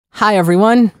Hi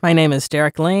everyone, my name is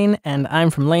Derek Lane and I'm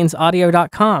from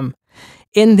lanesaudio.com.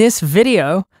 In this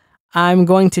video, I'm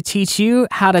going to teach you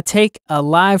how to take a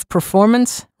live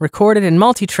performance recorded in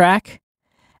multitrack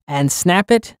and snap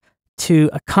it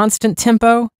to a constant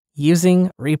tempo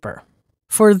using Reaper.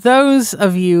 For those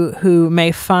of you who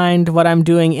may find what I'm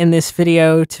doing in this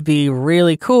video to be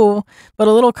really cool, but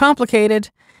a little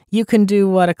complicated, you can do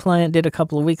what a client did a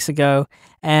couple of weeks ago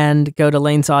and go to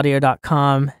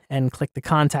lanesaudio.com and click the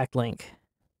contact link.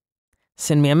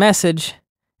 Send me a message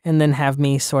and then have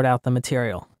me sort out the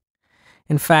material.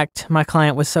 In fact, my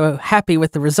client was so happy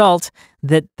with the result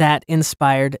that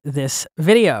inspired this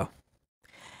video.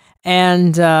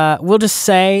 And we'll just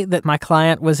say that my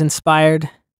client was inspired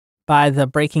by the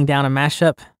Breaking Down a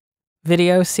Mashup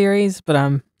video series, but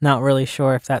I'm not really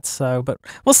sure if that's so, but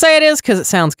we'll say it is because it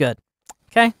sounds good.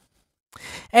 Okay?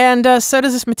 And so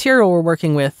does this material we're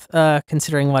working with,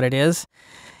 considering what it is.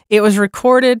 It was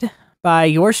recorded by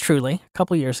yours truly a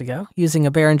couple years ago using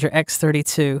a Behringer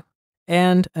X32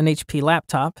 and an HP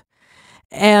laptop.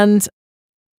 And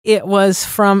it was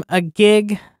from a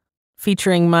gig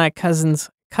featuring my cousin's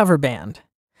cover band.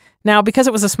 Now, because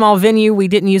it was a small venue, we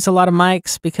didn't use a lot of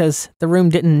mics because the room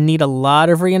didn't need a lot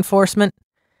of reinforcement,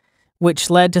 which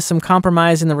led to some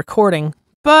compromise in the recording.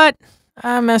 But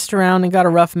I messed around and got a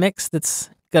rough mix that's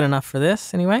good enough for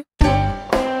this, anyway.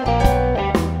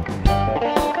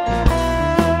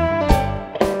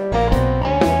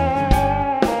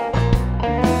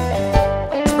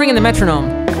 Let's bring in the metronome.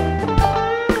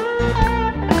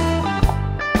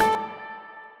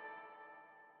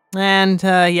 And,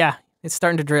 yeah, it's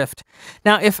starting to drift.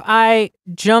 Now, if I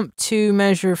jump to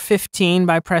measure 15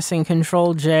 by pressing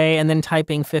Control-J and then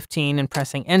typing 15 and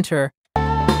pressing Enter,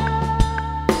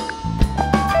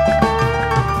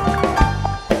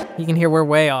 you can hear we're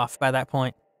way off by that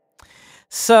point.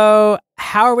 So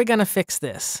how are we going to fix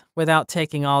this without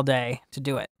taking all day to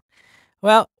do it?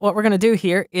 Well, what we're going to do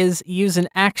here is use an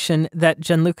action that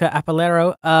Gianluca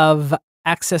Apollaro of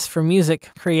Access for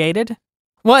Music created.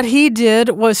 What he did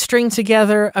was string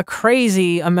together a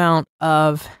crazy amount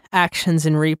of actions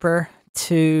in Reaper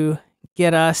to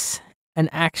get us an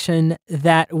action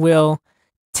that will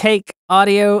take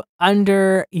audio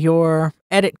under your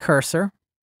edit cursor,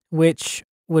 which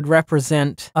would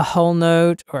represent a whole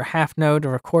note or half note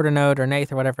or a quarter note or an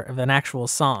eighth or whatever of an actual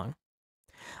song.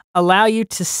 Allow you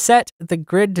to set the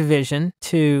grid division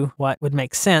to what would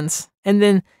make sense, and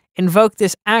then invoke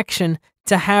this action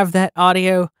to have that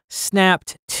audio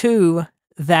snapped to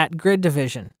that grid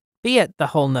division, be it the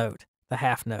whole note, the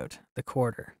half note, the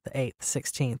quarter, the eighth,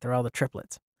 16th, or all the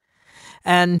triplets.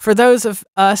 And for those of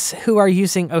us who are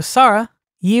using OSARA,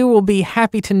 you will be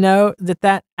happy to know that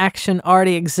that action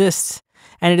already exists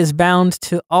and it is bound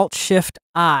to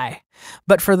alt+shift+i.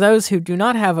 But for those who do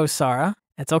not have OSARA,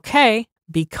 it's okay,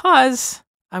 because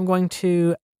I'm going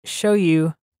to show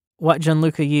you what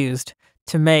Gianluca used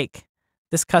to make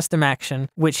this custom action,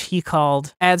 which he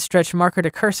called add stretch marker to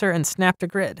cursor and snap to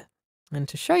grid. And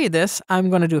to show you this, I'm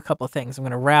going to do a couple of things. I'm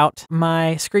going to route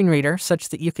my screen reader such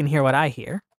that you can hear what I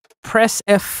hear. Press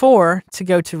F4 to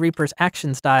go to Reaper's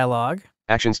Actions dialog.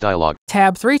 Actions dialog.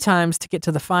 Tab 3 times to get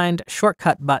to the Find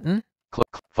Shortcut button. Click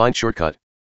Find Shortcut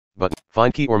button.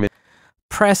 Find key or mid.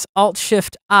 Press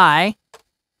Alt+shift+I.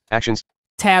 Actions.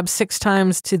 Tab 6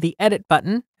 times to the Edit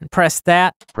button and press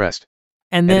that. Pressed.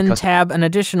 And then tab an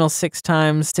additional 6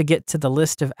 times to get to the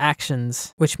list of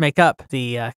actions which make up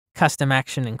the custom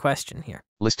action in question here.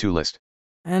 List to list.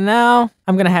 And now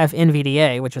I'm going to have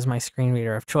NVDA, which is my screen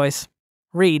reader of choice,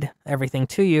 read everything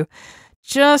to you,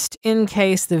 just in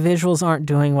case the visuals aren't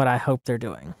doing what I hope they're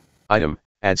doing. Item,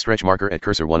 add stretch marker at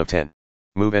cursor 1 of 10.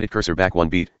 Move edit cursor back 1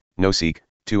 beat, no seek,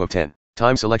 2 of 10.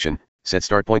 Time selection, set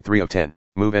start point 3 of 10.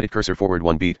 Move edit cursor forward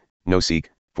 1 beat, no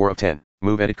seek, 4 of 10.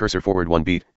 Move edit cursor forward 1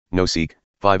 beat, no seek,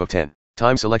 5 of 10.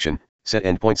 Time selection, set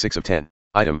end point 6 of 10.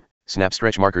 Item, snap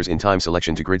stretch markers in time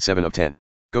selection to grid 7 of 10.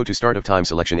 Go to start of time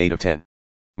selection 8 of 10.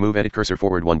 Move edit cursor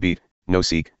forward 1 beat, no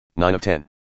seek, 9 of 10.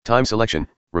 Time selection,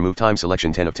 remove time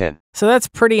selection 10 of 10. So that's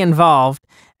pretty involved,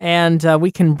 and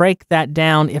we can break that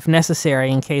down if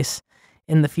necessary in case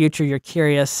in the future you're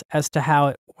curious as to how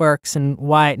it works and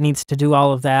why it needs to do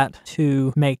all of that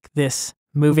to make this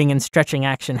moving and stretching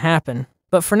action happen.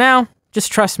 But for now, just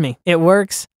trust me, it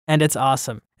works and it's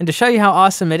awesome. And to show you how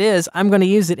awesome it is, I'm going to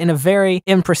use it in a very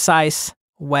imprecise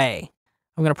way.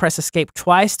 I'm going to press Escape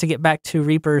twice to get back to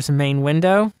Reaper's main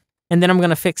window. And then I'm going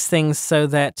to fix things so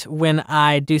that when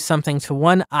I do something to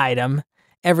one item,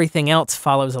 everything else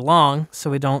follows along,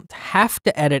 so we don't have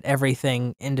to edit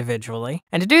everything individually.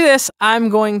 And to do this, I'm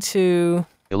going to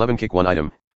 11 kick 1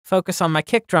 item. Focus on my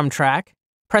kick drum track,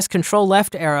 press Control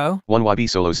left arrow. 1 YB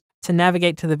solos. to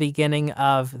navigate to the beginning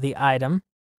of the item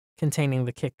containing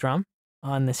the kick drum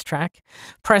on this track.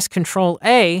 Press Control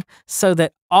A so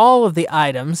that all of the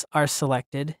items are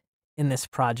selected in this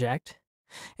project.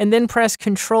 And then press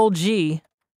Control G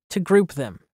to group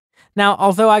them. Now,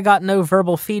 although I got no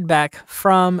verbal feedback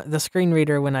from the screen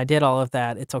reader when I did all of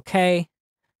that, it's okay,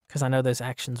 because I know those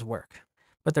actions work.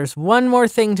 But there's one more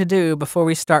thing to do before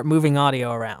we start moving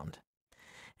audio around.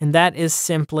 And that is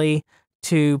simply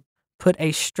to put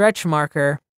a stretch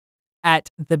marker at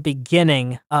the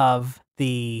beginning of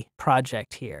the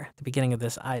project here, the beginning of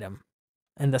this item,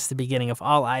 and thus the beginning of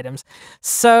all items,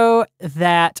 so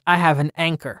that I have an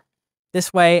anchor.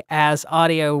 This way, as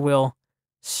audio will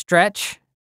stretch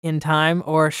in time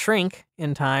or shrink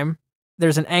in time,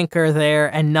 there's an anchor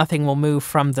there and nothing will move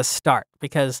from the start,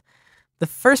 because the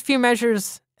first few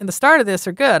measures in the start of this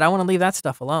are good. I want to leave that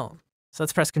stuff alone. So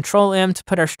let's press Control M to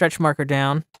put our stretch marker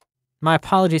down. My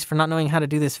apologies for not knowing how to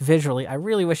do this visually. I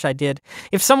really wish I did.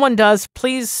 If someone does,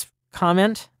 please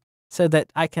comment so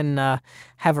that I can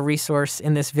have a resource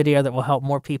in this video that will help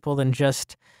more people than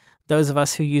just those of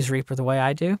us who use Reaper the way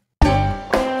I do.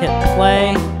 Hit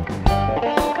play.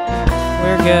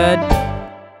 We're good.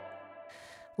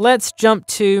 Let's jump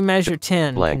to measure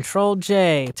 10. Blank. Control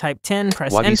J, type 10,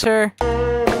 press enter.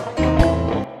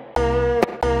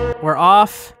 We're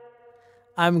off.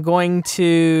 I'm going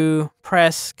to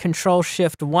press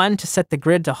Control-Shift-1 to set the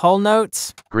grid to whole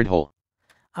notes. Grid hole.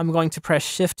 I'm going to press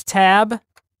Shift-Tab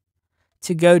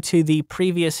to go to the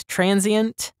previous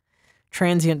transient.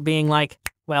 Transient being like,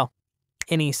 well,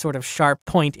 any sort of sharp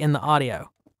point in the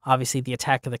audio. Obviously, the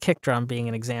attack of the kick drum being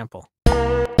an example.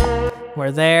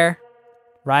 We're there,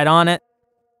 right on it.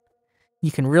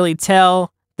 You can really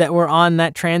tell that we're on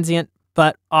that transient,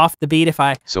 but off the beat if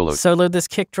I soloed this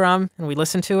kick drum and we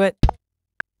listen to it.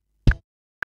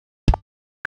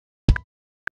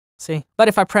 See? But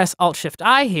if I press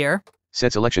alt+shift+i here,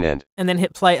 set selection end, and then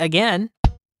hit play again,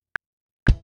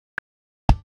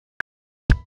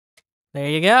 there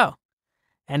you go.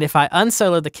 And if I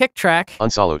unsolo the kick track,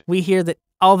 we hear that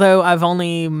although I've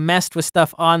only messed with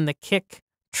stuff on the kick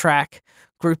track,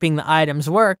 grouping the items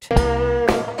worked, and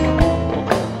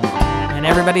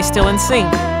everybody's still in sync.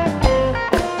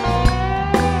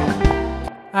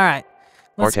 All right,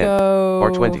 let's go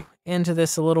R20. Into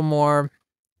this a little more.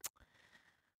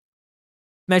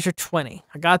 Measure 20.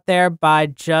 I got there by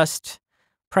just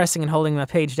pressing and holding the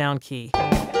page down key.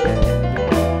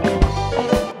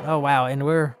 Oh, wow, and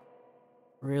we're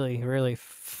really, really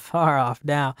far off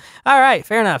now. All right,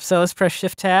 fair enough. So let's press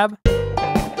Shift-Tab.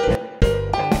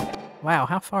 Wow,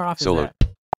 how far off is that?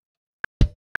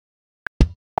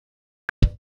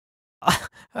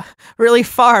 Really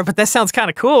far, but that sounds kind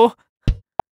of cool.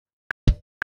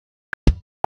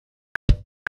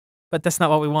 But that's not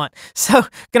what we want. So,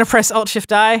 gonna press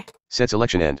alt+shift+i. Set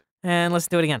selection end. And let's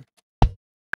do it again.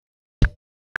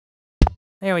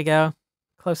 There we go.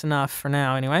 Close enough for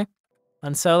now, anyway.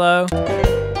 Unsolo.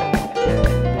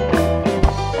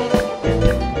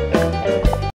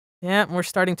 Yeah, we're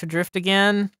starting to drift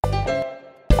again.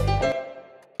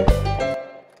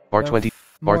 Bar 20,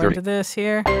 bar 30. Into this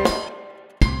here.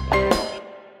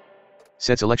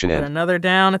 Set selection end. Put another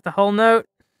down at the whole note.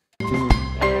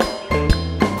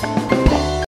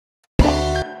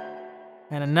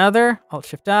 And another,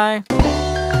 alt+shift+i.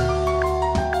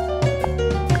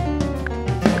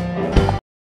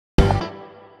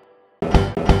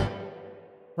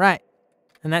 Right,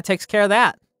 and that takes care of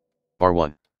that. Bar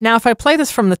 1. Now, if I play this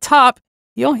from the top,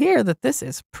 you'll hear that this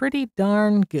is pretty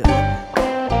darn good.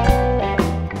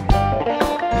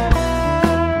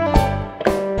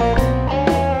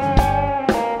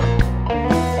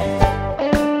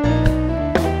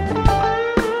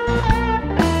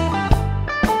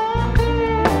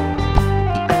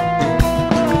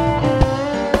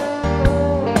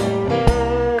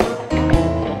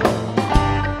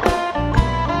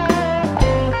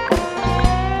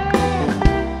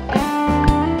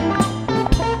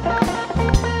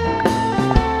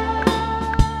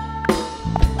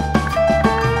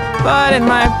 But in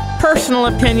my personal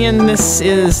opinion, this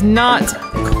is not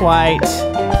quite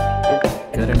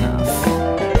good enough.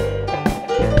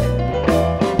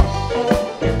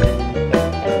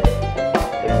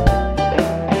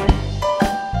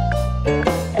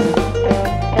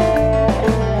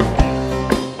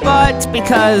 But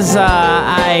because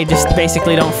I just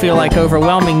basically don't feel like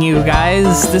overwhelming you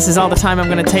guys, this is all the time I'm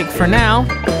going to take for now.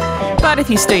 But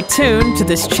if you stay tuned to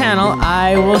this channel,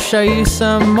 I will show you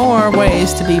some more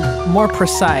ways to be more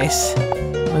precise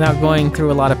without going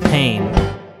through a lot of pain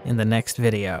in the next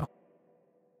video.